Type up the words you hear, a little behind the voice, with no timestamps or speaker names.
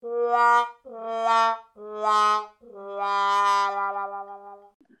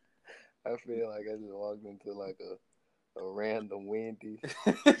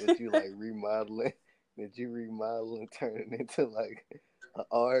that you like remodeling, that you remodeling, turning into like an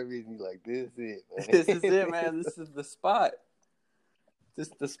Arby's. You like this is This is it, it, man. man. This is the spot. This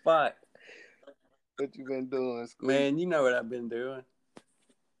is the spot. What you been doing, Squeak? Man, you know what I've been doing.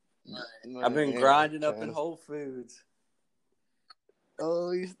 Man, I've been grinding up in Whole Foods.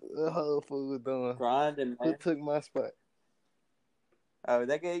 Oh, you Whole Foods doing? Grinding, man. Who took my spot? Oh,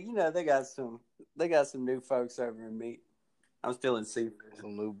 they got some new folks over in meat. I'm still in seafood.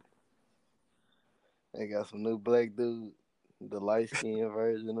 They got some new black dude, the light skinned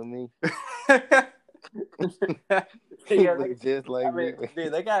version of me. He look just like me.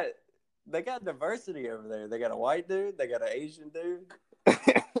 Dude, they got diversity over there. They got a white dude, they got an Asian dude,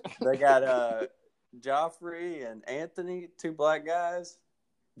 they got Joffrey and Anthony, two black guys.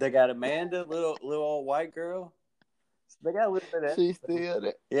 They got Amanda, little old white girl. So they got a little bit of She's still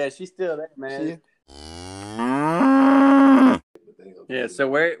there. Yeah, she's still there, man. Yeah, so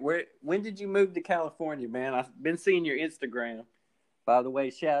when did you move to California, man? I've been seeing your Instagram. By the way,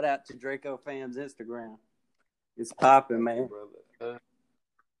 shout out to Drako Fam's Instagram. It's popping, man.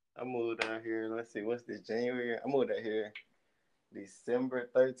 I moved out here. Let's see, what's this? January. I moved out here December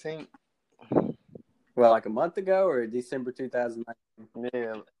 13th. Well, like a month ago or December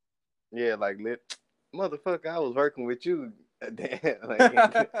 2019? Yeah, like motherfucker. I was working with you. Damn,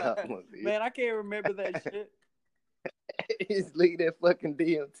 man, I can't remember that shit. Just leave that fucking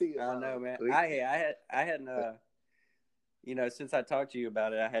DMT. I know, man. I hadn't. Since I talked to you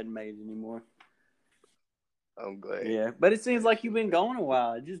about it, I hadn't made it anymore. I'm glad. Yeah, but it seems like you've been going a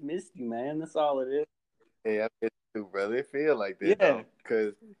while. I just missed you, man. That's all it is. Yeah, I missed you, brother. It feel like that, though.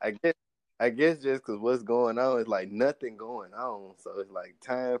 Because I guess just because what's going on is like nothing going on. So it's like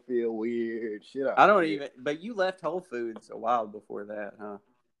time feel weird. Shit. I don't even. But you left Whole Foods a while before that, huh?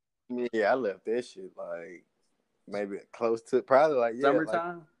 Yeah, I left that shit like maybe close to probably like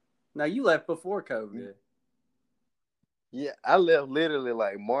summertime. Like, no, you left before COVID. Yeah, I left literally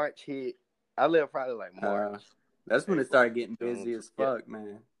like March hit. I left probably like March. That's when it started getting busy as fuck,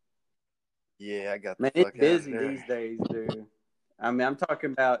 man. Yeah, I got the fuck it's busy these days, dude. I mean, I'm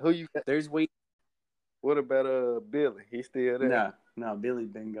talking about who you got? There's week. What about Billy? He still there? No, Billy's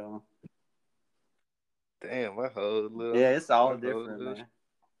been gone. Damn, my whole little. Yeah, it's all different, man.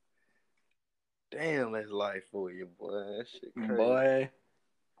 Damn, that's life for you, boy. That shit crazy. Boy.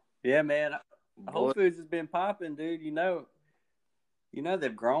 Yeah, man. Whole Foods has been popping, dude. You know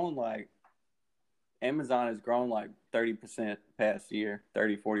they've grown like Amazon has grown like 30% past year,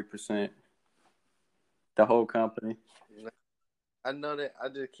 30-40%. The whole company. I know that. I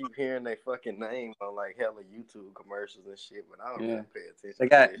just keep hearing their fucking name on like hella YouTube commercials and shit, but I don't really pay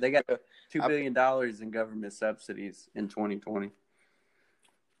attention. They got $2 billion in government subsidies in 2020.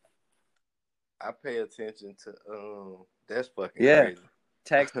 I pay attention to that's fucking crazy.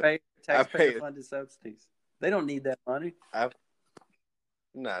 Taxpayer funded subsidies. They don't need that money.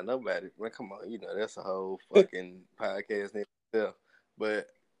 Nah, nobody. Man, come on, that's a whole fucking podcast in itself. But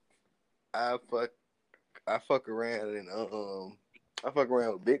I fuck around and I fuck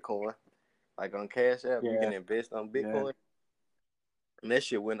around with Bitcoin, like on Cash App. You can invest on Bitcoin, and that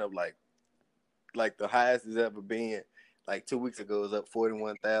shit went up like the highest it's ever been. Like 2 weeks ago, it was up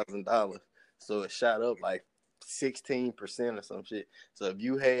 $41,000. So it shot up like 16% or some shit. So if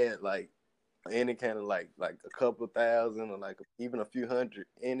you had like any kind of like a couple thousand or like even a few hundred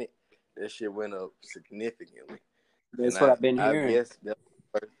in it, that shit went up significantly. That's what I've been hearing. I guess that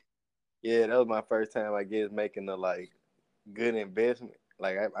was my first time, I guess, making a like good investment.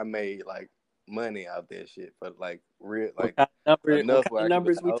 Like I made like money out that shit, but like real like what kind of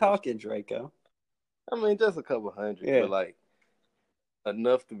numbers we talking, Drako? I mean, just a couple hundred, but like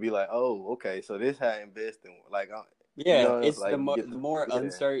enough to be like, oh, okay, so this how I invest in. Like, it's like, the more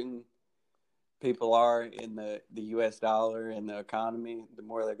uncertain people are in the U.S. dollar and the economy, the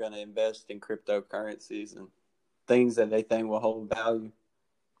more they're going to invest in cryptocurrencies and things that they think will hold value.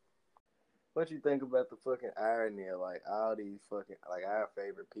 What you think about the fucking irony of like all these fucking like our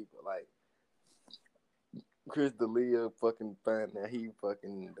favorite people, like Chris D'Elia fucking find that he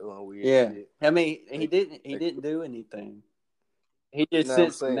fucking doing weird shit. I mean, he didn't do anything. He just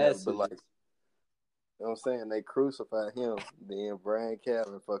sent some messages. But like, you know what I'm saying? They crucified him. Then Brian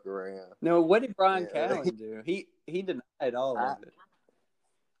Callen fuck around. No, what did Brian Callen do? He denied all of it.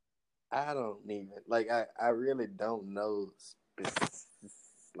 I don't even like. I really don't know.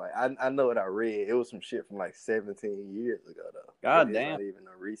 Like I know what I read. It was some shit from like 17 years ago though. God damn. It's not even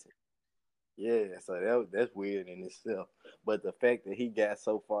a recent. Yeah, so that's weird in itself. But the fact that he got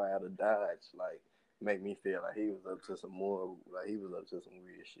so far out of Dodge, like, make me feel like he was up to some more. Like he was up to some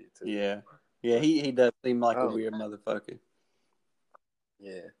weird shit too. Yeah. He does seem like a weird motherfucker.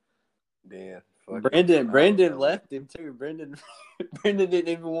 Yeah. Then fucking Brendan man. left him too. Brendan didn't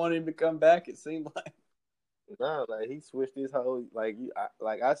even want him to come back. It seemed like. No, like he switched his whole I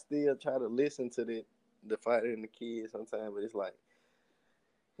still try to listen to the fighter and the kids sometimes, but it's like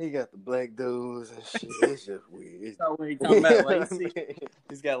he got the black dudes and shit. It's just weird. So when he You talking about know what I Lacey, mean?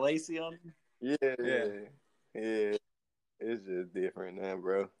 he's got Lacey on him. Yeah, Yeah, yeah. It's just different now,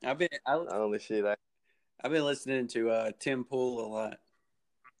 bro. I've been I, The only shit I I've been listening to Tim Pool a lot.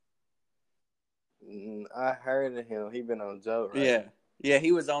 I heard of him. He been on Joe, right? Yeah, yeah,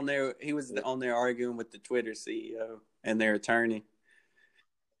 he was on there. He was Yeah, on there arguing with the Twitter CEO and their attorney.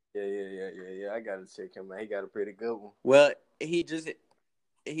 yeah. I gotta check him out. He got a pretty good one. Well, he during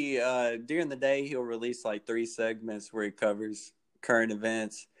the day he'll release like 3 segments where he covers current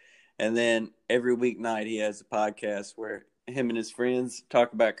events, and then every weeknight he has a podcast where him and his friends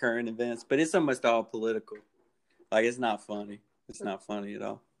talk about current events. But it's almost all political. Like it's not funny. It's not funny at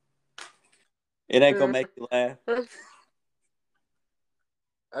all. It ain't gonna make you laugh.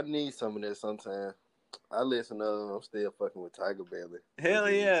 I need some of that sometime. I listen to. I'm still fucking with Tiger Belly. Hell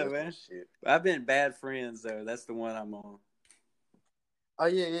yeah, That's my man. shit. I've been Bad Friends though. That's the one I'm on. Oh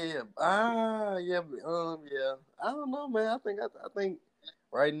yeah. Yeah. I don't know, man. I think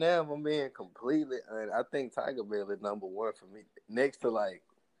right now, if I'm being completely honest, I think Tiger Belly is number one for me. Next to like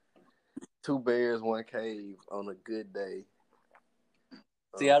Two Bears, One Cave on a good day.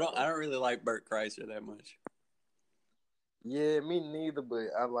 See, I don't really like Bert Kreischer that much. Yeah, me neither. But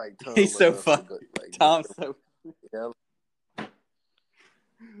I like He's Tom so enough to funny. go like. Tom's so. Yeah.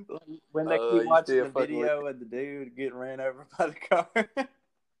 When they keep You watching still the fucking with video of the dude getting ran over by the car.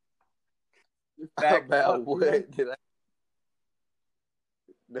 about what did I?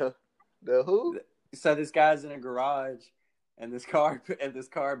 The who? So this guy's in a garage, and this car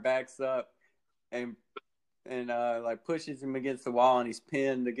backs up, and like pushes him against the wall, and he's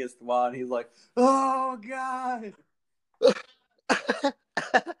pinned against the wall, and he's like, "Oh God!"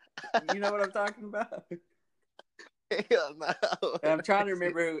 You know what I'm talking about? Hell no. And I'm trying to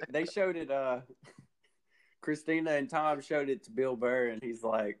remember who they showed it. Christina and Tom showed it to Bill Burr, and he's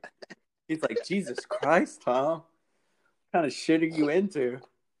like, "Jesus Christ, Tom, what kind of shit are you into?"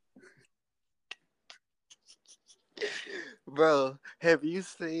 Bro, have you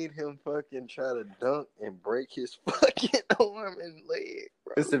seen him fucking try to dunk and break his fucking arm and leg,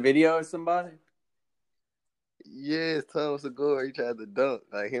 bro? It's a video of somebody. Yes, Tom Segura, he tried to dunk.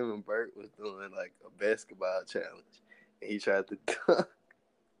 Like him and Bert was doing like a basketball challenge. And he tried to dunk.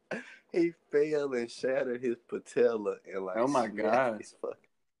 He fell and shattered his patella and Oh my God!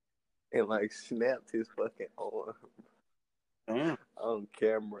 snapped his fucking arm Damn. on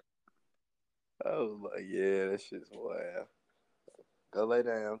camera. I was like, yeah, that shit's wild. Go lay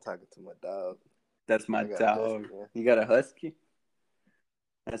down. I'm talking to my dog. That's my I got a husky, dog. man. You got a husky?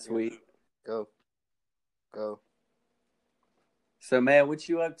 That's sweet. Go. So, man, what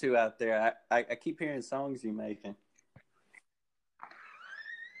you up to out there? I keep hearing songs you making.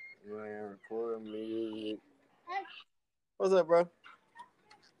 Man, record music. What's up, bro?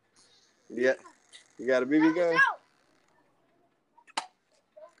 Yeah. You got a BB gun?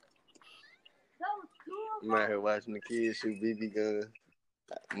 I'm out here watching the kids shoot BB guns.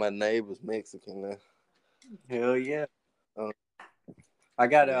 My neighbor's Mexican now. Hell yeah. I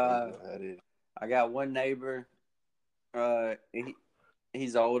got one neighbor.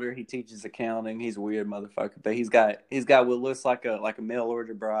 He's older. He teaches accounting. He's a weird motherfucker, but he's got what looks like a mail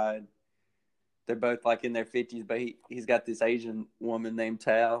order bride. They're both like in their 50s, but he's got this Asian woman named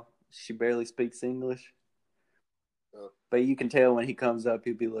Tao. She barely speaks English. Oh. But you can tell when he comes up,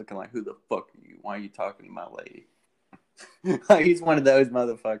 he'll be looking like, "Who the fuck are you? Why are you talking to my lady?" Like he's one of those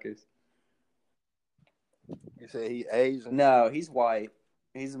motherfuckers. You say he Asian? No, he's white.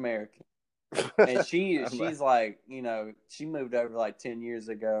 He's American. And she's like, she moved over like 10 years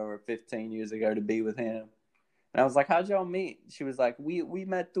ago or 15 years ago to be with him. And I was like, "How'd y'all meet?" She was like, we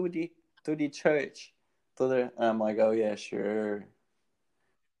met through the church. And I'm like, "Oh yeah, sure."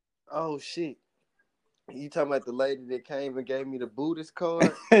 Oh shit. You talking about the lady that came and gave me the Buddhist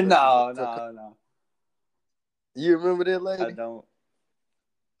card? No. You remember that lady? I don't.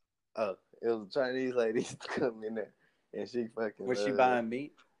 Oh, it was a Chinese lady to come in there, and she fucking. Was she buying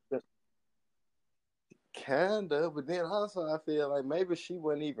meat? Kinda, but then also I feel like maybe she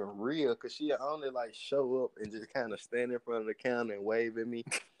wasn't even real because she only like show up and just kind of stand in front of the counter and wave at me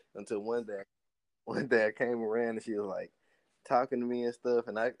until one day I came around and she was like talking to me and stuff,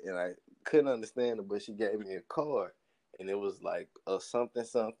 and I couldn't understand her, but she gave me a card and it was like a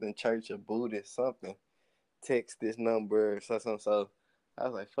something church of Buddhist something. Text this number, so I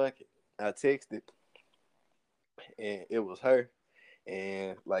was like, fuck it. I texted and it was her.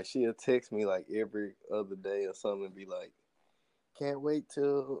 And like she'll text me like every other day or something and be like, "Can't wait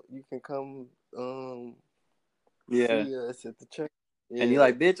till you can come Yeah. see us at the church." And you're Yeah.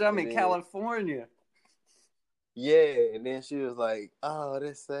 like, bitch, I'm And in then California. yeah, and then she was like, "Oh,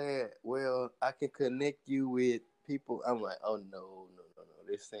 that's sad. Well, I can connect you with people." I'm like, "Oh no, no, no, no!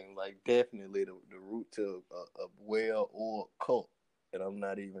 This seems like definitely the root to a well-oiled cult that I'm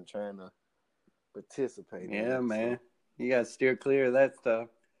not even trying to participate Yeah, in." man. So, You got to steer clear of that stuff.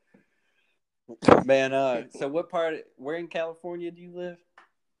 Man, so where in California do you live?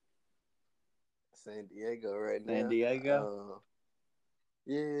 San Diego right San now. Diego?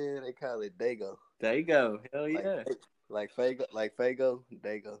 Yeah, they call it Dago. There you go. Hell Like yeah. like Fago,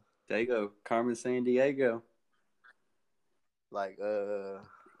 Dago. There you go. Carmen San Diego. Like man,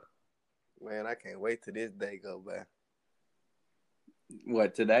 I can't wait till this day go by.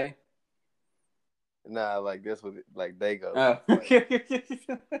 What, today? Nah, like this was like Dago. Oh. Like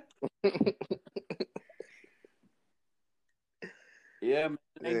Yeah, man.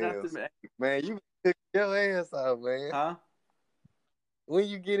 Ain't yeah, nothing. man, you took your ass off, man. Huh? When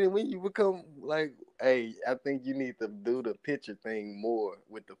you get in, when you become like, hey, I think you need to do the picture thing more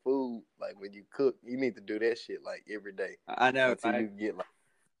with the food. Like when you cook, you need to do that shit like every day I know, until right? you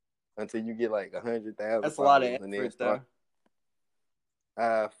get like 100,000 That's a lot of followers, and then effort, start.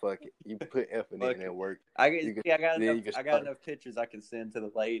 though. Fuck it. You put effort in Fuck and it. work. I You can see. I got then enough. you can I got start. enough pictures I can send to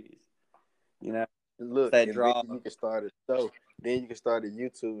the ladies. You know, it's Look, that and then draw. you can start a show. Then you can start a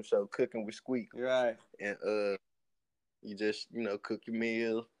YouTube show, Cooking with Squeak, You're right. and you just cook your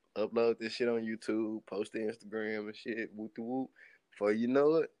meals, upload this shit on YouTube, post to Instagram and shit. Whoop de whoop. Before you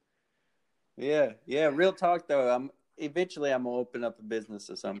know it, Yeah, yeah. Real talk though. I'm gonna open up a business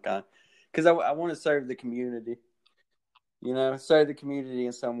of some kind because I want to serve the community. You know, serve the community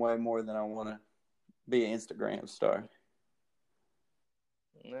in some way more than I want to be an Instagram star.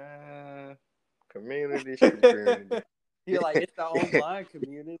 nah, community, community. You're like, it's the online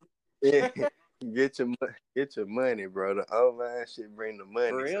community. Yeah. Get your money, bro. The online shit bring the For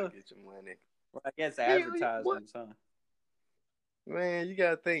money, so real? get your money. Well, I guess Hell yeah, what? advertisements, huh? Man, you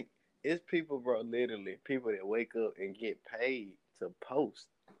gotta think. It's people, bro, literally people that wake up and get paid to post.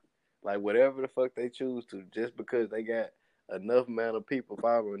 Like whatever the fuck they choose to, just because they got enough amount of people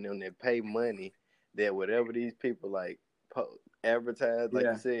following them that pay money, that whatever these people like advertise, like you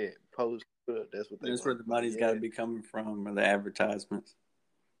Yeah. said, post, that's what they That's where want. the Like, money's got to yeah, be coming from, or the advertisements.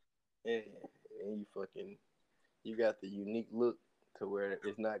 yeah, and you got the unique look to where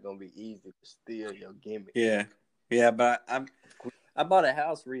it's not gonna be easy to steal your gimmick. Yeah, yeah. But I bought a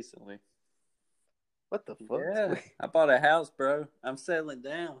house recently. What the fuck, Yeah, Squeak? I bought a house, bro. I'm settling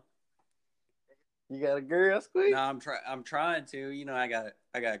down. You got a girl, Squeak? No, I'm trying to. You know, I got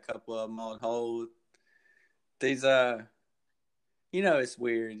a couple of them on hold. These it's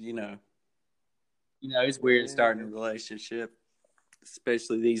weird. It's weird starting a Man, relationship,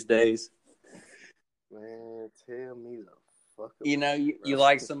 especially these days. man, tell me the fuck You know, about it, you bro.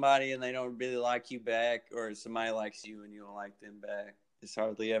 like somebody and they don't really like you back, or somebody likes you and you don't like them back. It's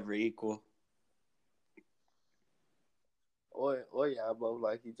hardly ever equal. Or y'all both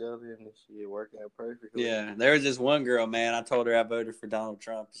like each other and this shit working out perfectly. Yeah, there was this one girl, man. I told her I voted for Donald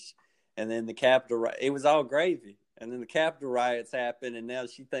Trump, and then the Capitol, it was all gravy. And then the Capitol riots happened, and now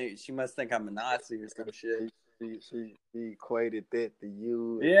she must think I'm a Nazi or some shit. She equated that to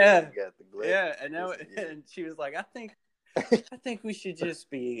you, and then Yeah, you got the glass. yeah, and now Yeah. and she was like, I think we should just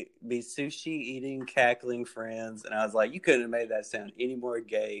be sushi eating, cackling friends. And I was like, you couldn't have made that sound any more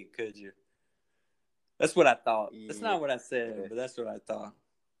gay, could you? That's what I thought. That's Yeah. not what I said, but that's what I thought.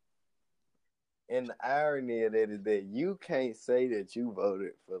 And the irony of that is that you can't say that you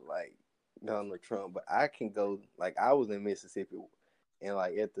voted for like Donald Trump, but I can go like I was in Mississippi and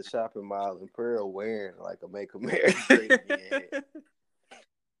like at the shopping mall in Pearl wearing like a Make America Great Again hat.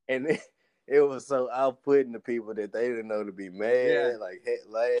 And it was so outputting to people that they didn't know to be Yeah. mad, like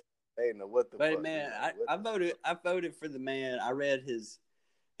laugh. They didn't know what the But fuck. man, Like, what I voted. I voted for the man. I read his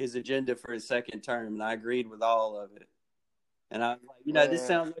agenda for his second term, and I agreed with all of it. And I was like, this man,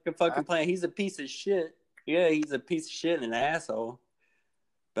 sounds like a I, fucking plan. He's a piece of shit. Yeah, he's a piece of shit and an asshole.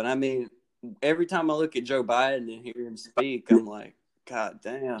 But I mean, every time I look at Joe Biden and hear him speak, I'm like, God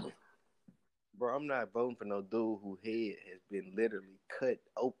damn. bro, I'm not voting for no dude whose head has been literally cut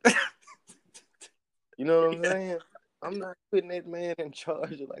open. You know what I'm saying? I'm not putting that man in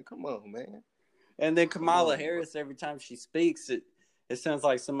charge. Like, come on, man. And then Come Kamala on, bro. Harris, every time she speaks, it sounds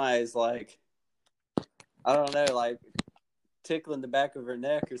like somebody's like, I don't know, like tickling the back of her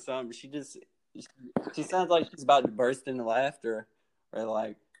neck or something. She sounds like she's about to burst into laughter, or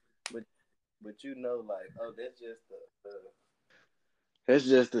like, But like, oh, that's just the That's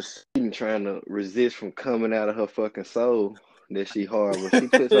just the Satan trying to resist from coming out of her fucking soul that she harbor. She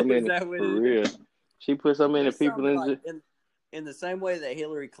put so Is many that what for it real. is? She put so many There's people something in. like in the same way that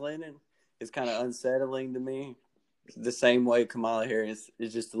Hillary Clinton is kind of unsettling to me. The same way Kamala Harris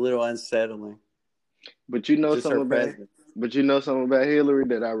is just a little unsettling. But you know Just her something about. presence. But you know something about Hillary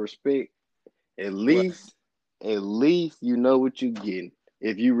that I respect. At What? least, at least you know what you getting.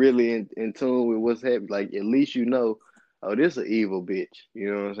 If you really in tune with what's happening, like at least you know, oh, this an evil bitch.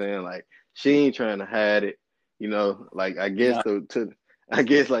 You know what I'm saying? Like she ain't trying to hide it. You know, like I guess No. I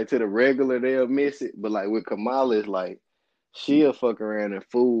guess like to the regular they'll miss it, but like with Kamala, it's like she'll fuck around and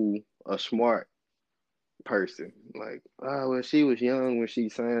fool a smart person. Like, oh well, she was young when she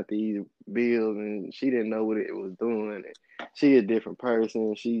signed these bills, and she didn't know what it was doing. And she a different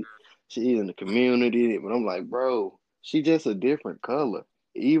person. She in the community, but I'm like, bro, she just a different color.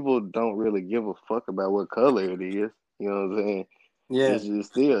 Evil don't really give a fuck about what color it is. You know what I'm saying? Yeah. It's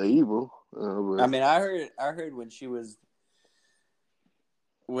just still evil. I But mean, I heard when she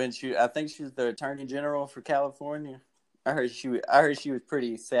I think she was the attorney general for California. I heard she was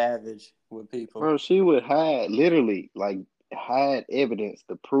pretty savage with people. bro, she would hide literally like hide evidence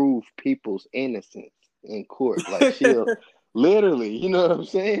to prove people's innocence in court. Like she'll literally, you know what I'm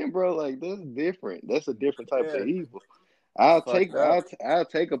saying, bro? Like that's different. That's a different type of Yeah. evil. It's I'll take fucked up. I'll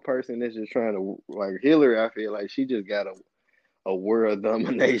take a person that's just trying to like Hillary. I feel like she just got a world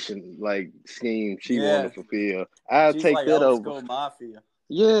domination like scheme she want to Yeah. fulfill. I'll She's take like that old over. school mafia.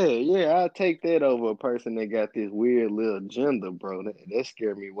 Yeah, I'll take that over a person that got this weird little agenda, bro. That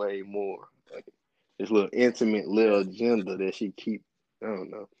scared me way more. Like this little intimate little Yeah. agenda that she keep. I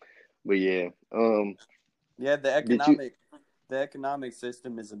don't know, but yeah. Yeah, Did you? the economic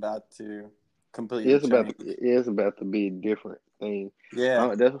system is about to completely It's about change. to, it's about to be a different thing.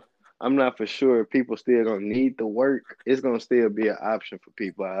 Yeah. That's, I'm not for sure if people still gonna need the work. It's gonna still be an option for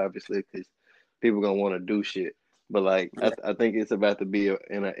people, obviously, because people gonna want to do shit. But like, Yeah. I think it's about to be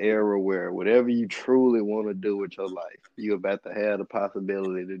in an era where whatever you truly want to do with your life, you're about to have the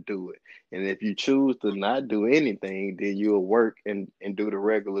possibility to do it. And if you choose to not do anything, then you'll work and do the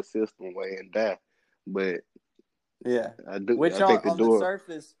regular system way and die. But Yeah. I do, Which I think the door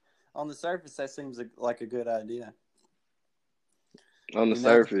on the surface that seems like a good idea. on the You know?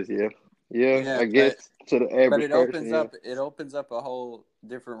 surface, yeah. Yeah, Yeah, I guess to the but average person, yeah. it opens up a whole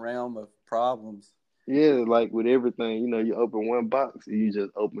different realm of problems. Yeah, like with everything, you open one box, you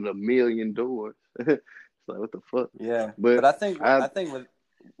just open a million doors. It's like what the fuck? Yeah. But But I, I think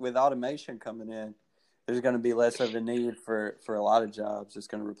with automation coming in, there's going to be less of a need for a lot of jobs. It's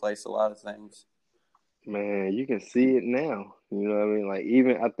going to replace a lot of things. man, you can see it now. You know what I mean? Like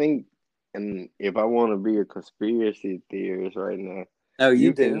even I think, and if I want to be a conspiracy theorist right now, Oh, you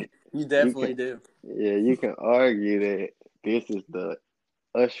you do. can, You you definitely can, do. yeah, you can argue that this is the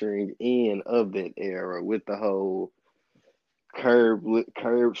ushering in of that era with the whole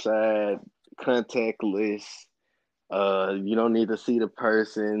curbside, contactless. You don't need to see the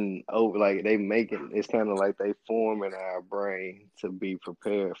person over. Like they make it. It's kind of like they form in our brain to be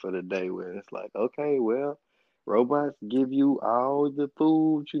prepared for the day when it's like, okay, well, robots give you all the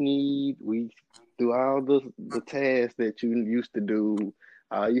food you need. We do all the tasks that you used to do.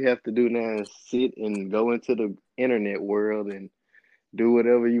 All you have to do now is sit and go into the internet world and do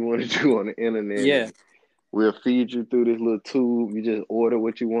whatever you want to do on the internet, Yeah. and we'll feed you through this little tube. You just order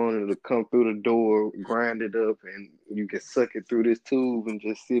what you want, and it'll come through the door, grind it up, and you can suck it through this tube and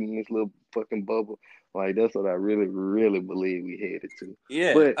just sit in this little fucking bubble. Like that's what I really, really believe we headed to.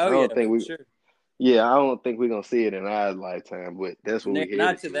 Yeah. But I Oh, don't yeah, think for we, sure. yeah, I don't think we're gonna see it in our lifetime. But that's what we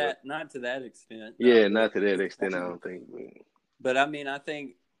Not headed to to. not to that extent, no. Yeah, But not to that extent. I don't think. I mean, I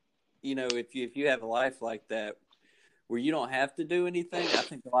think if you have a life like that where you don't have to do anything, I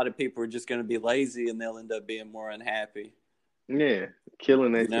think a lot of people are just going to be lazy and they'll end up being more unhappy. Yeah,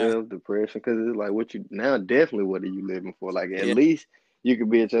 killing You know? themselves, depression, because it's like what you now definitely what are you living for? Like at Yeah. least you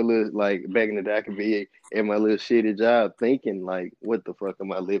could be at your little like back in the day, I could be at my little shitty job thinking like what the fuck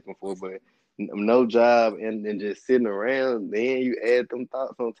am I living for? But no job and just sitting around, then you add them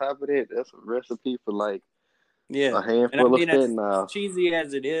thoughts on top of that. That's a recipe for like Yeah. a And I handful of mean, as fentanyl. cheesy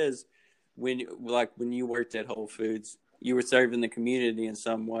as it is, when you worked at Whole Foods, you were serving the community in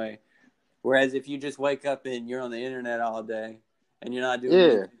some way. Whereas if you just wake up and you're on the internet all day and you're not doing Yeah,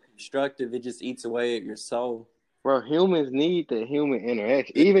 anything constructive, it just eats away at your soul. bro, humans need that human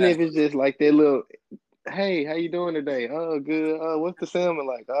interaction, even Yeah. if it's just like that little hey, how you doing today? Oh, good. Oh, what's the salmon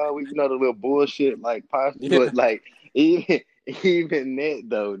like? Oh, we, the little bullshit like pasta, Yeah. but like even that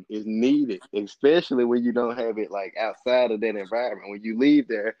though is needed, especially when you don't have it like outside of that environment. When you leave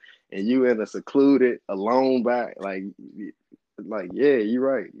there and you in a secluded, alone by like like, yeah, you're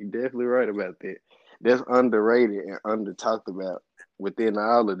right. You're definitely right about that. That's underrated and under talked about within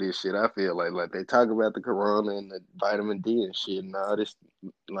all of this shit. I feel like they talk about the corona and the vitamin D and shit and all this,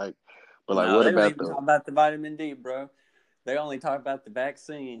 like, but like, No, what they don't about even the? talk about the vitamin D, bro. They only talk about the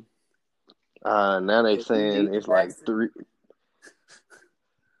vaccine. Now they If you saying need the it's like vaccine, three.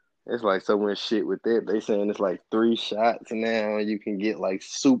 It's like so much shit with that. They saying it's like 3 shots now. You can get like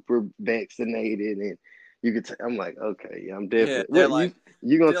super vaccinated, and you could. I'm like, okay, yeah, I'm yeah, definitely. What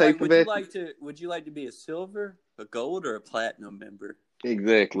you gonna they're like, take the vaccine? would you like to be a silver, a gold, or a platinum member?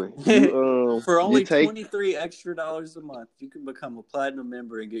 Exactly. You For you only take $23 extra a month, you can become a platinum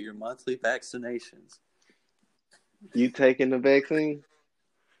member and get your monthly vaccinations. you taking the vaccine?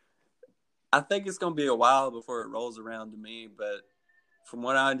 I think it's going to be a while before it rolls around to me, but from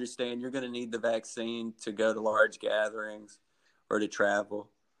what I understand, you're going to need the vaccine to go to large gatherings or to travel.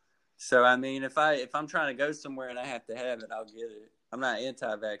 So I mean, if I'm trying to go somewhere and I have to have it, I'll get it. I'm not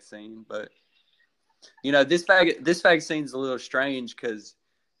anti-vaccine, but this vaccine's a little strange because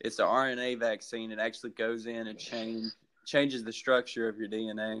it's an RNA vaccine. It actually goes in and changes the structure of your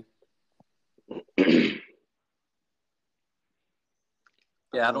DNA.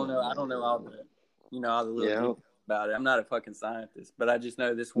 Yeah, I don't Oh know. I don't know all man, the all the little yeah. details about it. I'm not a fucking scientist, but I just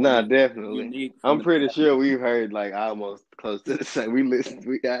know this one Nah, is definitely. unique from I'm the pretty past. sure we've heard like almost close to the same. We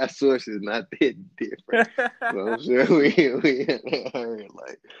listen. Our sources not that different, so I'm sure we heard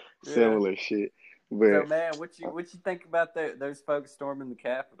like Yeah. similar shit. So But man, what you think about those folks storming the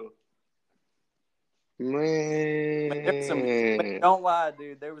Capitol? Man, there was some. Man, man, don't lie,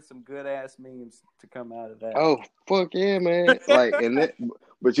 dude. There was some good ass memes to come out of that. oh fuck yeah, man! Like and that,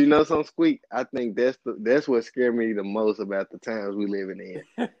 but you know, some Squeak. I think that's what scared me the most about the times we living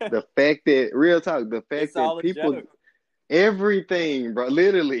in. The fact that real talk, the fact It's that all a people joke. everything, bro.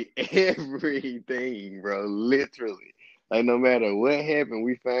 Literally everything, bro. Literally. Like no matter what happened,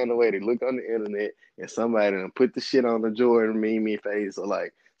 we find a way to look on the internet and somebody done put the shit on the Jordan meme face or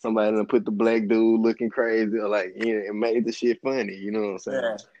like somebody done put the black dude looking crazy or like and made the shit funny. You know what I'm saying?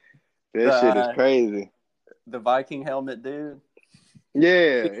 Yeah. That The shit is crazy. the Viking helmet dude.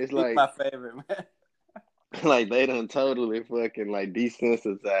 Yeah, it's He's like my favorite, man. like they done totally fucking like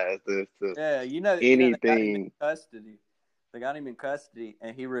desensitized us to Yeah, they got him in anything. custody. They got him in custody,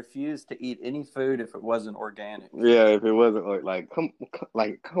 and he refused to eat any food if it wasn't organic. Yeah, if it wasn't like come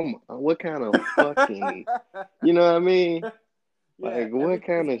on, what kind of fucking you know what I mean? Yeah, Like, what everything's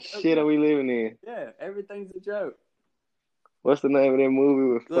kind a of joke, shit man. are we living in? Yeah, everything's a joke. What's the name of that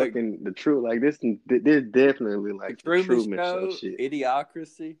movie with Look, fucking the true? Like this definitely the like some Truman Truman Show Show, shit.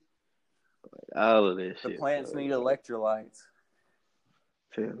 Idiocracy, All of this the shit, plants bro. need Like, electrolytes.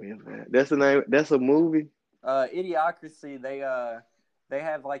 tell me about it. That's the name. That's a movie. Idiocracy, they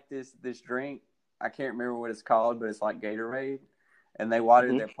have like this drink. I can't remember what it's called, but it's like Gatorade, and they water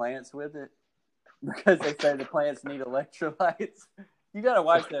Hmm. their plants with it because they say the plants need electrolytes. You gotta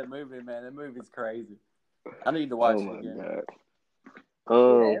watch that movie, man. That movie's crazy. I need to Oh watch it my again. god.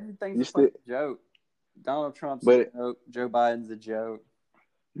 Yeah, everything's You a still, fucking joke. Donald Trump's a but joke. Joe Biden's a joke.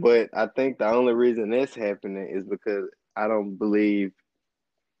 I think the only reason that's happening is because I don't believe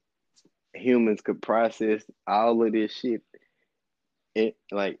humans could process all of this shit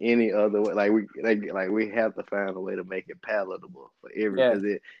like any other way. Like we have to find a way to make it palatable for Yeah,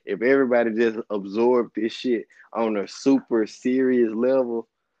 because if everybody just absorbed this shit on a super serious level,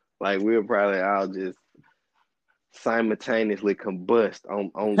 like we'll probably all just simultaneously combust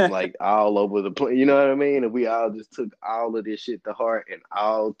on like all over the place. You know what I mean? If we all just took all of this shit to heart and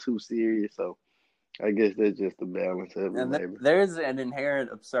all too serious, so I guess that's just the balance of it, and maybe. there's an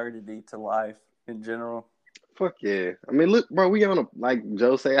inherent absurdity to life in general. Fuck yeah. I mean, look, bro, we on a, like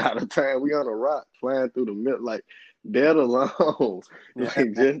Joe say all the time, we on a rock flying through the middle, like, that alone. Yeah,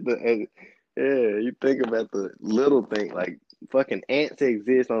 Like, just yeah, you think about the little thing, like, fucking ants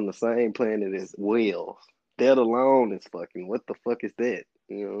exist on the same planet as whales. That alone is fucking, what the fuck is that?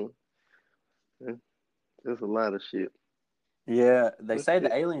 You know, there's a lot of shit. yeah. They What say the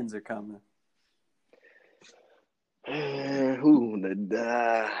shit? aliens are coming. Who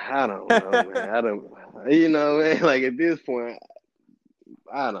the, I don't know, man. I don't, you know, man, like, at this point,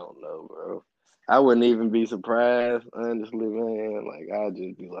 I don't know, bro. I wouldn't even be surprised, honestly, man. Like, I'll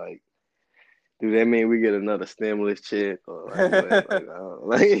just be like, do that mean we get another stimulus check or like what? Like, I don't,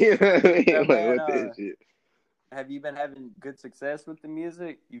 like, you know what I So mean? Like, man, what that shit? have you been having good success with the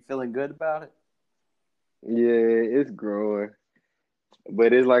music? You feeling good about it? Yeah, it's growing,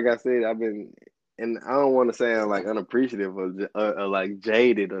 but it's like I said, I've been, and I don't want to sound like unappreciative or like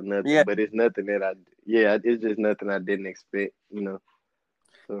jaded or Yeah, nothing, but it's nothing that yeah, it's just nothing I didn't expect, you know.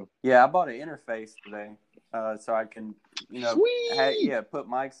 too. Yeah, I bought an interface today, so I can, Sweet. put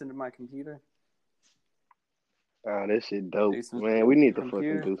mics into my computer. Oh, that shit dope, Do some man. We need to fucking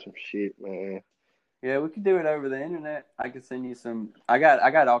computer. do some shit, man. Yeah, we could do it over the internet. I could send you some. I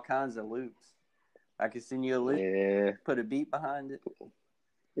got all kinds of loops. I could send you a loop. Yeah. Put a beat behind it.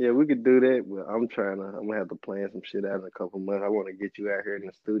 Yeah, we could do that, but I'm gonna have to plan some shit out in a couple months. I want to get you out here in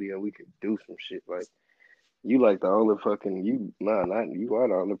the studio. We could do some shit. Like, you like the only fucking, not you are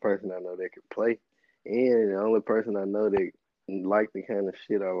the only person I know that could play. And the only person I know that like the kind of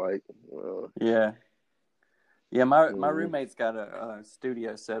shit I like. Yeah. Yeah, my Mm. roommate's got a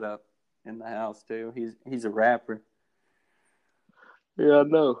studio set up in the house too. He's a rapper. Yeah, I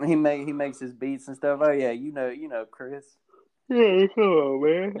know. He makes his beats and stuff. Oh yeah, you know Chris. Yeah, come on,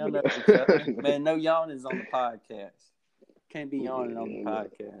 Y'all know man. each other. Man, no yawning on the podcast. Can't be yawning on the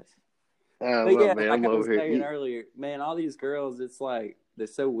podcast. But My yeah, man, like I'm I was over here saying eating. earlier, man, all these girls, it's like they're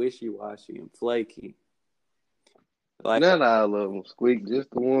so wishy-washy and flaky. Like, Not all of them, Squeak, just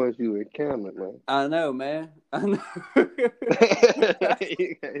the ones you encountered, man. I know, man. I know.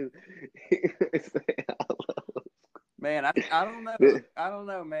 You can't say all of them. Man, I don't know. I don't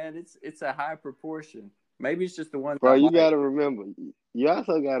know, man. It's a high proportion. Maybe it's just the ones I Bro, you like. gotta remember. You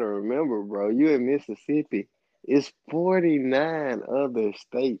also gotta remember, bro. You in Mississippi. It's 49 other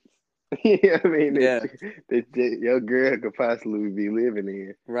states. You know what I mean? Yeah, That your girl could possibly be living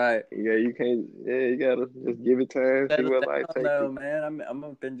in. right. Yeah, you can't. Yeah, you gotta just give it time. See Settle where life down take though, you. man. I'm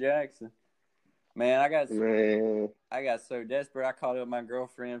up in Jackson. Man, Man, I got so desperate. I called up my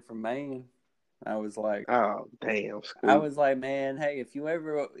girlfriend from Maine. I was like, oh damn, Squeak. man, hey, if you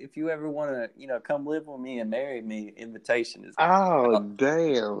ever want to, come live with me and marry me, invitation is Oh out.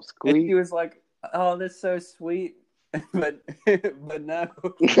 damn, And she Squeak. was like, oh, that's so sweet, but no. No,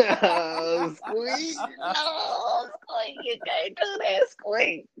 Squeak. No, Squeak. You can't do that,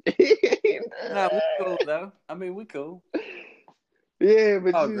 Squeak. You can't do No, we that. cool though. I mean, we cool. Yeah,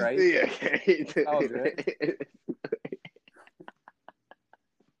 but All you great. still can't do All great.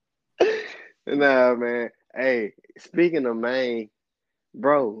 that. Nah, man. Hey, speaking of Maine,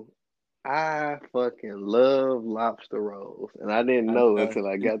 bro, I fucking love lobster rolls. And I didn't I know know. until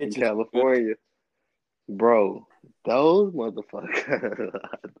I Them got to bitches are good. California. Bro, those motherfuckers.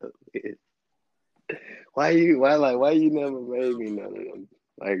 Why you never made me none of them?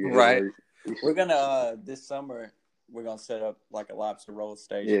 Like at Right. work. We're gonna this summer we're gonna set up like a lobster roll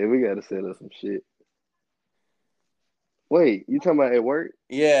station. Yeah, we gotta set up some shit. Wait, you talking about at work?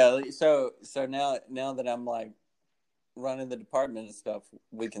 Yeah, so now that I'm like running the department and stuff,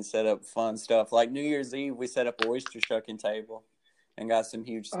 we can set up fun stuff. Like New Year's Eve, we set up a oyster shucking table and got some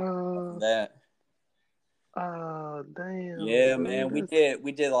huge stuff for Oh, that. damn, Yeah, dude. man, we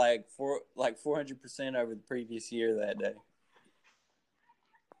did like 400% over the previous year that day.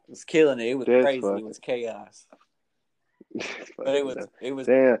 It was killing it. It was That's crazy. It fucking. was chaos, That's but it fucking was dope. it was.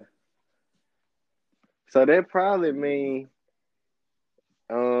 Damn. So that probably mean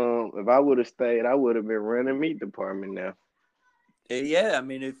if I would have stayed, I would have been running meat department now. Yeah, I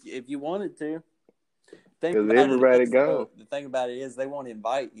mean, if you wanted to, Cause everybody gone. the thing about it is they won't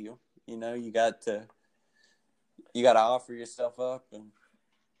invite you. You got to offer yourself up and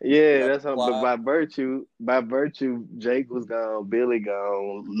Yeah, that's how. But apply. by virtue, Jake was gone, Billy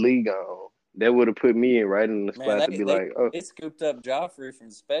gone, Lee gone. That would have put me in right in the Man, spot to be like, oh, they scooped up Joffrey from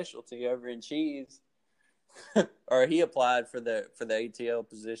Specialty over in Cheese, or he applied for the ATL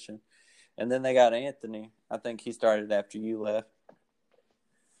position, and then they got Anthony. I think he started after you left.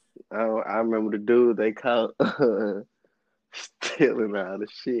 I remember the dude they caught stealing all the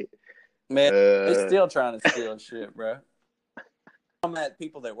shit. Man, they Uh, still trying to steal shit, bro. I'm at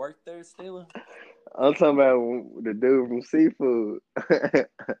people that work there stealing. I'm talking about the dude from seafood.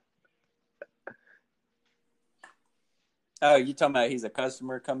 Oh, you talking about he's a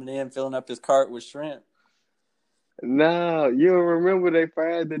customer coming in, filling up his cart with shrimp? No, you don't remember they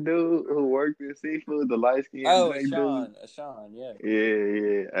fired the dude who worked in seafood, the light skinned Oh, black dude? Sean, yeah.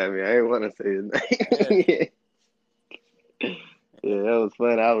 Yeah. I mean, I didn't want to say his Yeah. name. Yeah, that was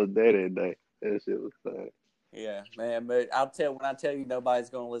fun. I was there that day. That shit was fun. Yeah, man. But when I tell you nobody's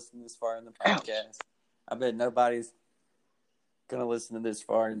going to listen this far in the Ouch. podcast, I bet nobody's going to listen to this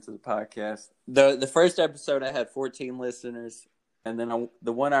far into the podcast. The first episode, I had 14 listeners. And then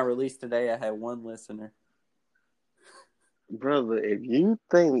the one I released today, I had 1 listener. Brother, if you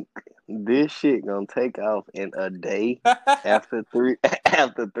think this shit gonna take off in a day after three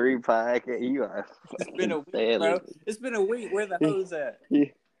podcasts, you are It's been fucking a week, failing bro. It's been a week. Where the me. hose at?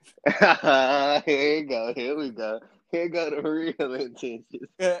 Here you go. Here we go. Here go the real intentions.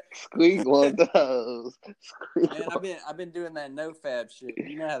 Man, Squeak want those. Squeak want... I've been doing that no fab shit.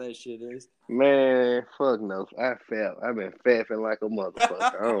 You know how that shit is. Man, fuck no. I've been fapping like a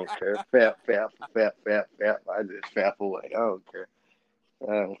motherfucker. I don't care. Fap. I just fap away. I don't care.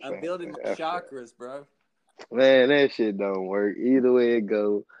 I don't I'm fap. building my I fap. chakras, bro. Man, that shit don't work. Either way it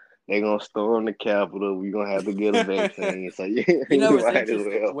go, they gonna storm the Capitol. We gonna have to get a vaccine. So yeah, You know you what's might as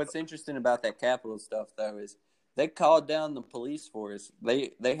interesting? well. What's interesting about that Capitol stuff, though, is they called down the police force.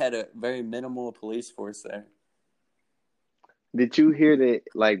 They had a very minimal police force there. Did you hear that?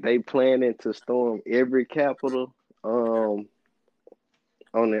 Like they planning to storm every Capitol on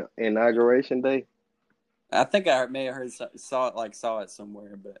the inauguration day. I think I may have heard saw it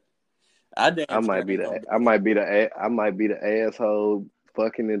somewhere, but I I damn sure might be ain't gonna the be I there. might be the I might be the asshole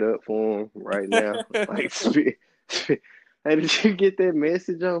fucking it up for him right now. Like, hey, did you get that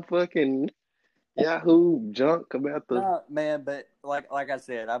message on fucking Yahoo junk about the? No, man, but like I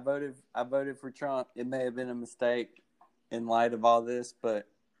said, I voted for Trump. It may have been a mistake in light of all this, but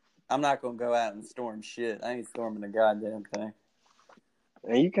I'm not gonna go out and storm shit. I ain't storming a goddamn thing.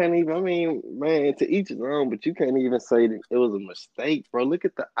 And you can't even. I mean, man, to each his own. But you can't even say that it was a mistake, bro. Look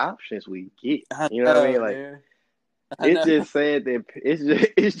at the options we get. I You know what I mean? know, Like, dude. I it's know. just sad that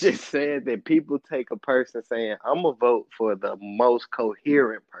it's just sad that people take a person saying, "I'm gonna vote for the most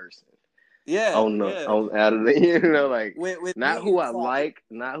coherent person." Yeah, On the yeah. on out of the like With not me, who I it's like, like,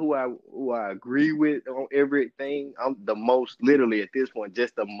 not who I agree with on everything. I'm the most literally at this point,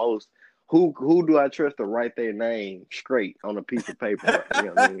 just the most. Who do I trust to write their name straight on a piece of paper? Right? You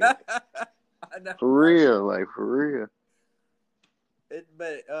know what I mean? Like, I know, for bro. real, like for real.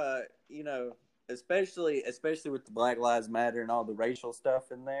 But you know, especially with the Black Lives Matter and all the racial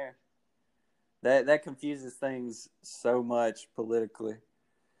stuff in there, that confuses things so much politically.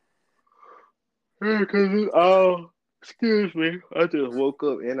 Yeah, cause oh, excuse me, I just woke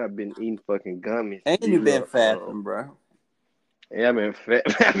up and I've been eating fucking gummies. And These you've been little fapping, bro. yeah, I've been fat.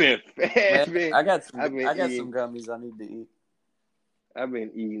 I've been Man, fat. I've been I got eating. some gummies I need to eat. I've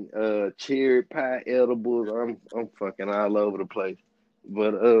been eating cherry pie edibles. I'm fucking all over the place.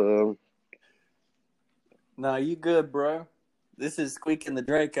 But No, you good, bro. This is Squeak and the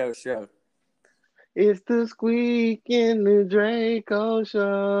Drako show. it's the Squeak in the Draco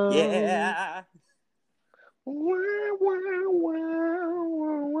show. Yeah. Wow, wow, wow,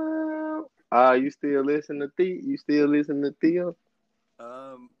 wow, wow. You still listen to Theo? You still listen to Theo?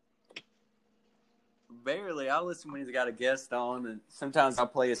 Um Barely. I listen when he's got a guest on, and sometimes I'll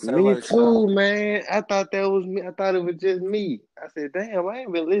play a Me solo too, song. man. I thought that was me. I thought it was just me. I said, damn, I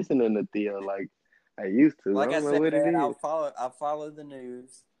ain't been listening to Theo like I used to. I Like I don't know said, what it man, is. I'll follow the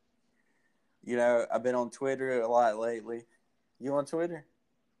news. You know, I've been on Twitter a lot lately. You on Twitter?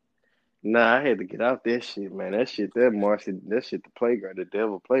 Nah, I had to get out that shit, man. That shit, the playground, the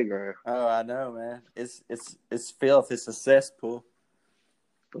devil playground. Oh, I know, man. It's filth. It's a cesspool.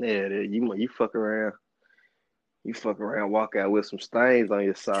 Yeah, you fuck around, walk out with some stains on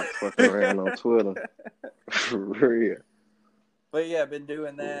your socks, fucking around on Twitter. For real, But yeah, I've been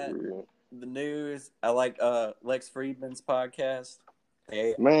doing for that. real. The news. I like Lex Friedman's podcast.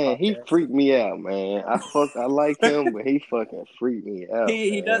 The Man, he podcast. freaked me out, man. I like him, but he fucking freaked me out,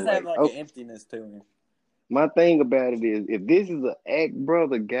 He does man. have Like, like an oh, emptiness to him. my thing about it is, if this is an act,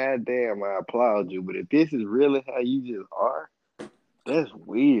 brother, goddamn, I applaud you. But if this is really how you just are, that's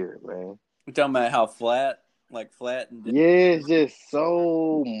weird, man. We're talking about how flat and Yeah, it's just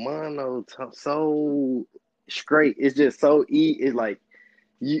so so straight. It's just so It's like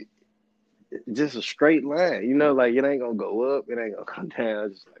you, just a straight line. You know, like it ain't gonna go up, it ain't gonna come down.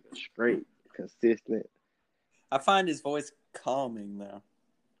 It's just like a straight, consistent. I find his voice calming though.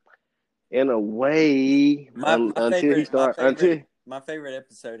 In a way, until he start until My favorite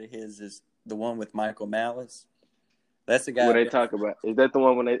episode of his is the one with Michael Malice. That's the guy what I've they been. talk about. Is that the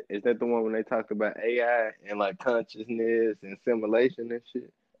one when they talk about AI and like consciousness and simulation and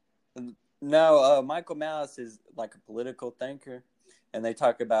shit? No, Michael Malice is like a political thinker, and they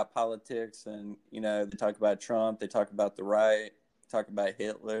talk about politics, and you know they talk about Trump, they talk about the right, talk about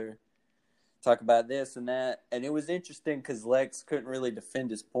Hitler, talk about this and that, and it was interesting because Lex couldn't really defend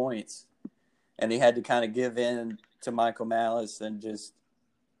his points, and he had to kind of give in to Michael Malice and just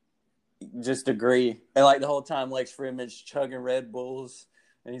agree. And like the whole time, Lex Friedman's chugging Red Bulls,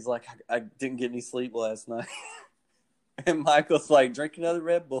 and he's like, I didn't get any sleep last night. And Michael's like, drink another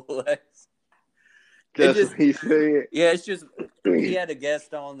Red Bull, Lex. It That's what just, he said. yeah, it's just, he had a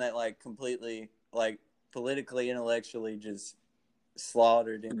guest on that like completely, like politically, intellectually just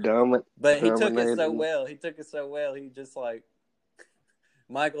slaughtered him. But he took it so Dominating. well. He took it so well. He just like,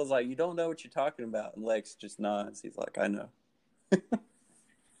 Michael's like, you don't know what you're talking about, and Lex just nods. He's like, I know.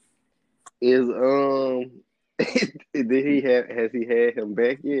 Is has he had him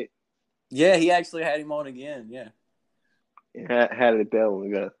back yet? Yeah, he actually had him on again. Yeah, How did that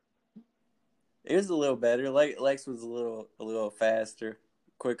one go? it was a little better. Lex was a little faster,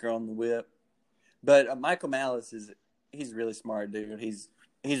 quicker on the whip. But Michael Malice he's a really smart dude. He's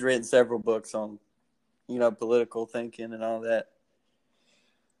written several books on political thinking and all that.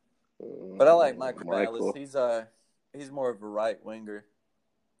 But I like Michael Malice. He's more of a right winger,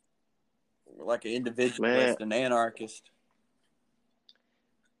 like an individualist, Man, an anarchist.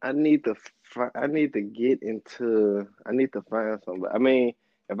 I need to find somebody. I mean,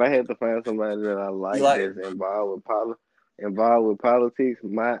 if I had to find somebody that I You like like? that's involved with politics,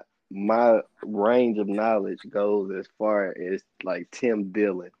 my range of knowledge goes as far as like Tim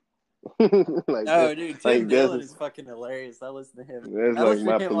Dillon. like Oh, that, dude, Tim like Dillon is fucking hilarious. I listen to him. that's I like listen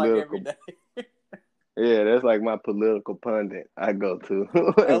my to him like every political. day. Yeah, that's like my political pundit I go to.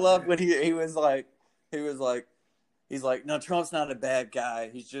 I love when he was like, he's like, no, Trump's not a bad guy.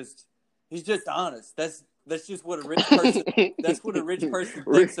 He's just honest. That's just what a rich person. That's what a rich person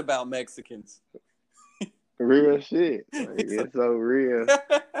thinks about Mexicans. Real shit. Like, it's so real.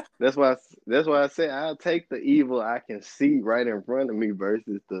 That's why I say I'll take the evil I can see right in front of me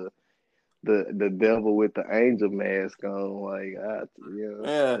versus the devil with the angel mask on. Like,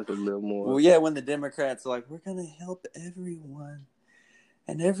 Yeah. that's a little more. Well, yeah, when the Democrats are like, we're gonna help everyone,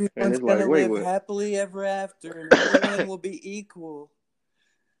 and And everyone's it's like, gonna wait, live what? happily ever after, and everyone will be equal.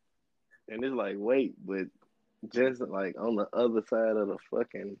 And it's like, wait, but just like on the other side of the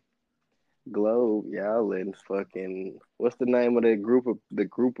fucking globe, y'all letting fucking what's the name of the group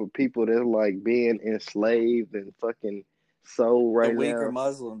of people that's like being enslaved and fucking sold The right Uyghur now?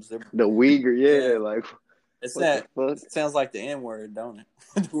 Muslims, The Uyghur, yeah. yeah, like It's what the that. fuck? It sounds like the N word, don't it?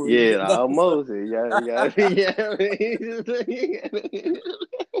 The Yeah, Uyghur Muslims. almost. You gotta, yeah,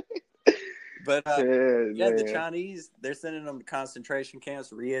 But yeah, yeah, the man. Chinese, they're sending them to concentration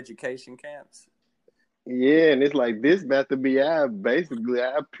camps, re-education camps. Yeah, and it's like this about to be basically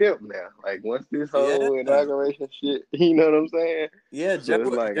our pimp now. Like once this Yeah, whole inauguration shit, you know what I'm saying? yeah. So it's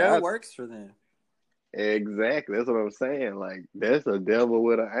like Joe works for them. exactly that's what I'm saying. Like that's a devil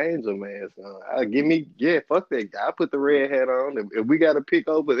with an angel mask on. Fuck that. I put the red hat on. If we got to pick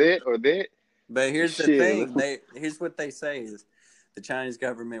over that or that, But here's the shit. thing: here's what they say is the Chinese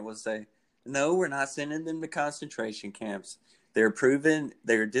government will say, "No, we're not sending them to concentration camps. They're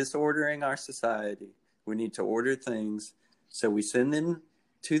disordering our society. We need to order things, so we send them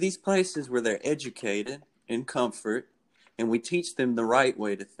to these places where they're educated in comfort, and we teach them the right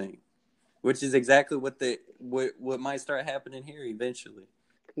way to think." Which is exactly what might start happening here eventually.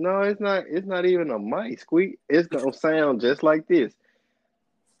 No, it's not. It's not even a mic squeak. It's gonna sound just like this.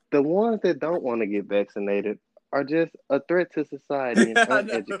 The ones that don't want to get vaccinated are just a threat to society and I know.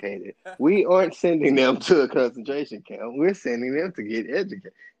 uneducated. We aren't sending them to a concentration camp. We're sending them to get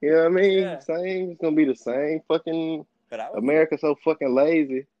educated. You know what I mean? Yeah, Same. It's gonna be the same fucking. but America's so fucking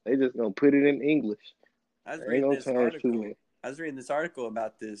lazy. They just gonna put it in English. I was They ain't reading gonna this change too article. much. I was reading this article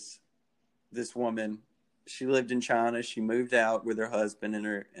about this woman. She lived in China. She moved out with her husband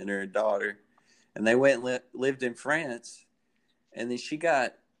and her daughter, and they went and lived in France. And then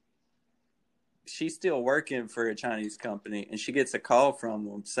she's still working for a Chinese company, and she gets a call from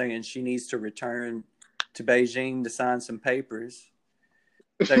them saying she needs to return to Beijing to sign some papers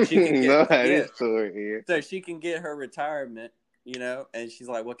so she can get No, how this story here. so she can get her retirement. And she's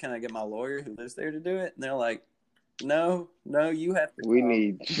like, "Well, can I get my lawyer who lives there to do it?" And they're like, "No, you have to We come.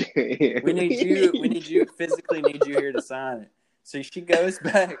 need. We need you physically need you here to sign it." So she goes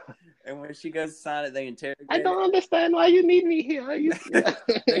back, and when she goes to sign it, they I interrogate her. don't understand why you need me here.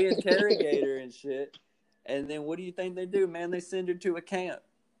 They interrogate her and shit. And then what do you think they do, man? They send her to a camp.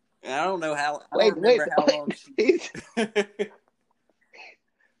 And I don't know how. I don't Wait, remember how long she. wait.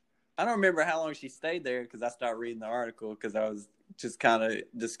 I don't remember how long she stayed there because I stopped reading the article because I was just kind of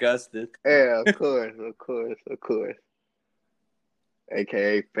disgusted. Yeah, of course.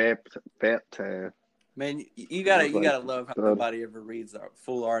 AKA fap time. Man, you It's gotta like, love how so, nobody ever reads a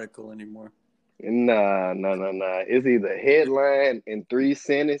full article anymore. nah. It's either headline and 3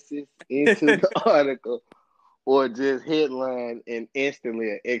 sentences into the article, or just headline and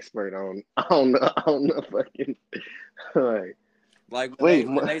instantly an expert on the fucking like. Like Wait,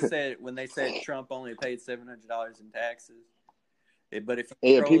 when they said Trump only paid $700 in taxes. But if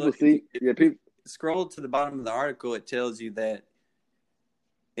yeah, people see, if yeah, you people. scroll to the bottom of the article, it tells you that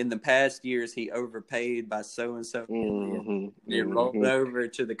in the past years he overpaid by so and so million. Mm-hmm, It rolled mm-hmm. over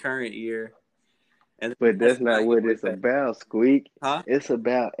to the current year, and But that's that's the not blanket what we it's pay. about, Squeak. Huh? It's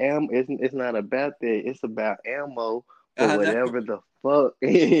about It's not about that. It's about ammo for I know. whatever the fuck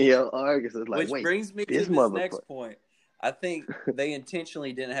in your arguments. It's like, Which wait, brings me to this this motherfucker. next point. I think they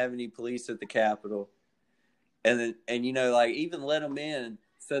intentionally didn't have any police at the Capitol, and then, and like even let them in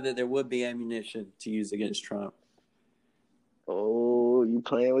so that there would be ammunition to use against Trump. Oh, you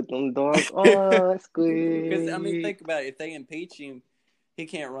playing with them dark arts, Because I mean, Squeak. think about it. If they impeach him, he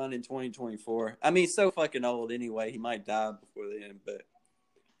can't run in 2024. I mean, he's so fucking old anyway. He might die before then. But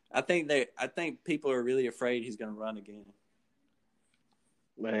I think people are really afraid he's going to run again.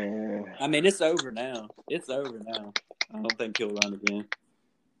 Man, I mean, it's over now. It's over now. I don't think he'll run again.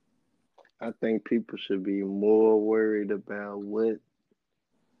 I think people should be more worried about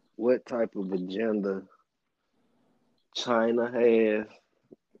what type of agenda China has,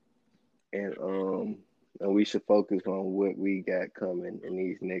 and we should focus on what we got coming in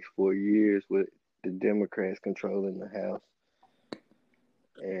these next 4 years with the Democrats controlling the House,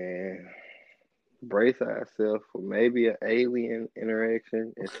 and brace ourselves for maybe an alien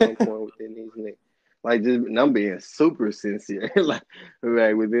interaction at some point within these next. Like, just I'm being super sincere, like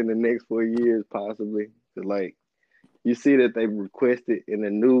within the next 4 years, possibly. Like, you see that they requested in the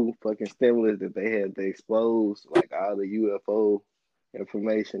new fucking stimulus that they had to expose like all the UFO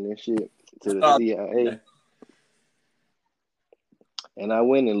information and shit to the CIA. And I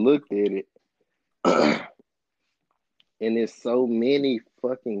went and looked at it, and there's so many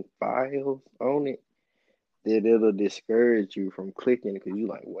fucking files on it that it'll discourage you from clicking because you're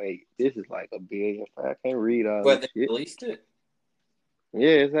like, wait, this is like a billion. I can't read all But this they shit. released it. Yeah,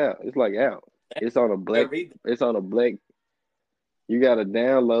 it's out. It's like out. It's on a black. It's on a black. You gotta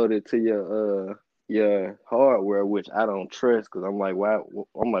download it to your hardware, which I don't trust because I'm like, why?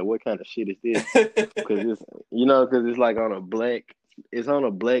 I'm like, what kind of shit is this? Because it's like on a black. It's on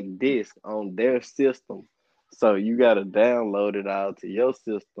a black disc on their system, so you gotta download it all to your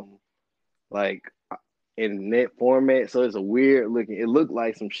system, like in net format. So it's a weird looking. It looked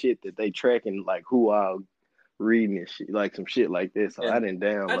like some shit that they tracking, like who all reading and shit, like some shit like this. So Yeah. I didn't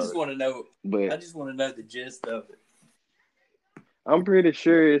download I just it, want to know. but I just want to know the gist of it. I'm pretty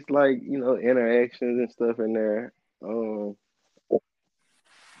sure it's like interactions and stuff in there.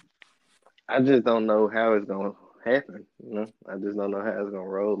 I just don't know how it's gonna happen. I just don't know how it's gonna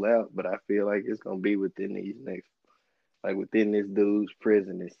roll out. But I feel like it's gonna be within these next, like within this dude's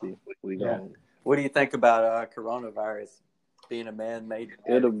presidency. We Yeah. gonna. What do you think about coronavirus being a man-made?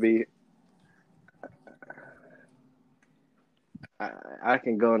 It'll be. I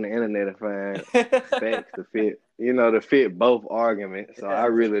can go on the internet and find facts to fit both arguments. So I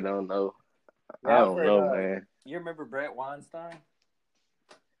really don't know. I don't know, man. You remember Brett Weinstein?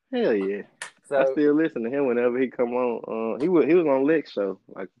 Hell yeah. I So still listen to him whenever he come on. He was on Lex show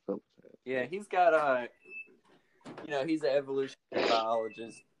like a couple times. yeah, he's got he's an evolutionary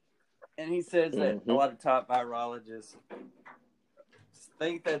biologist, and he says that a lot of top virologists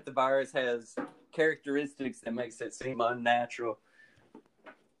think that the virus has characteristics that makes it seem unnatural.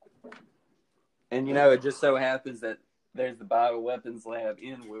 And it just so happens that there's the bioweapons lab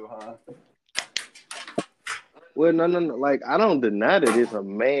in Wuhan. Well, no. Like, I don't deny that it's a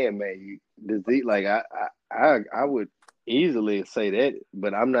man-made disease. Like, I would easily say that,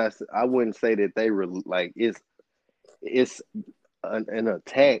 but I'm not. I wouldn't say that they were like it's an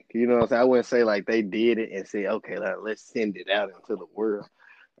attack. You know what I'm saying? I wouldn't say like they did it and say, okay, let's send it out into the world.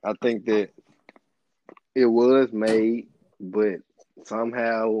 I think that it was made, but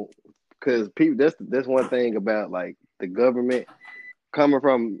somehow, because people, that's one thing about like the government. Coming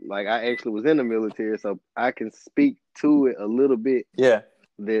from like I actually was in the military, so I can speak to it a little bit. Yeah,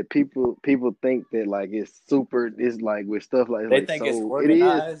 that people think that like it's super. It's like with stuff like they think it's so it is.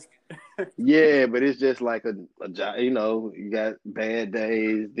 organized. Yeah, but it's just like a job. You got bad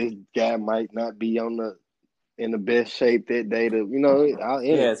days. This guy might not be in the best shape that day. It's Any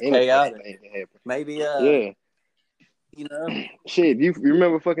fucking chaotic. thing can happen. Maybe Yeah. you Shit, you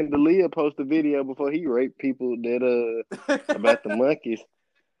remember fucking D'Elia posted a video before he raped people that about the monkeys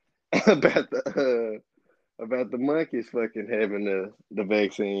about the monkeys fucking having the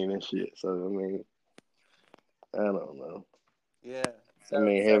vaccine and shit. So I mean, I don't know. Yeah. I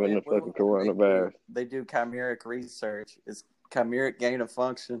mean, having the fucking coronavirus. They do chimeric research. It's chimeric gain of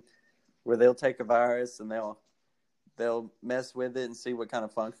function, where they'll take a virus and they'll mess with it and see what kind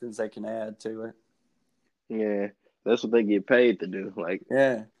of functions they can add to it. Yeah, that's what they get paid to do. Like,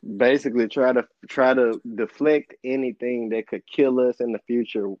 yeah, basically try to deflect anything that could kill us in the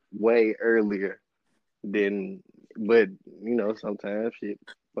future way earlier than. But sometimes shit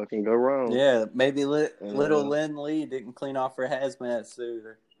fucking go wrong. Yeah, maybe little Lynn Lee didn't clean off her hazmat suit.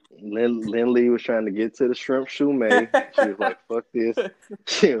 Lindley was trying to get to the shrimp shume. She was like, "Fuck this."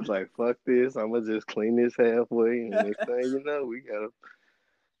 She was like, "Fuck this. I'm gonna just clean this halfway." And next thing you know, we got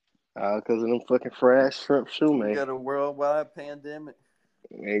because of them fucking fried shrimp We shume. got a worldwide pandemic.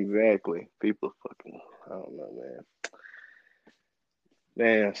 Exactly. People fucking. I don't know, man.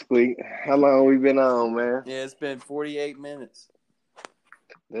 Damn, Squeak. How long we been on, man? Yeah, it's been 48 minutes.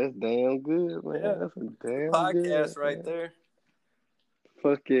 That's damn good, man. Yeah, That's it's a damn good, podcast right man. there.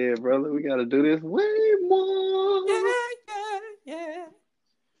 Fuck yeah, brother. We gotta do this way more. Yeah.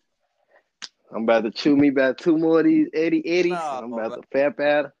 I'm about to chew me about two more of these Eddies, and No, I'm about man. to fap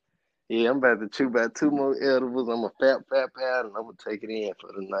out. Yeah, I'm about to chew about two more edibles. I'm gonna fap out, and I'm gonna take it in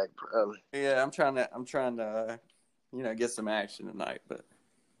for the night, probably. Yeah, I'm trying to, get some action tonight. But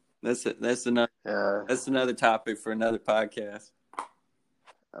that's it. That's another topic for another podcast.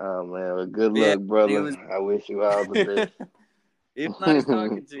 Oh man, well, good But yeah, luck, it brother. was. I wish you all the best. It was nice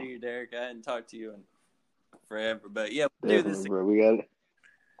talking to you, Derek. I hadn't talked to you in forever, but yeah, we'll do this Definitely, again. bro.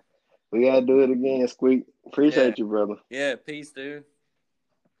 We gotta do it again, Squeak. Yeah, Appreciate you, brother. yeah. Peace, dude.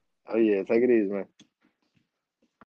 Oh yeah, take it easy, man.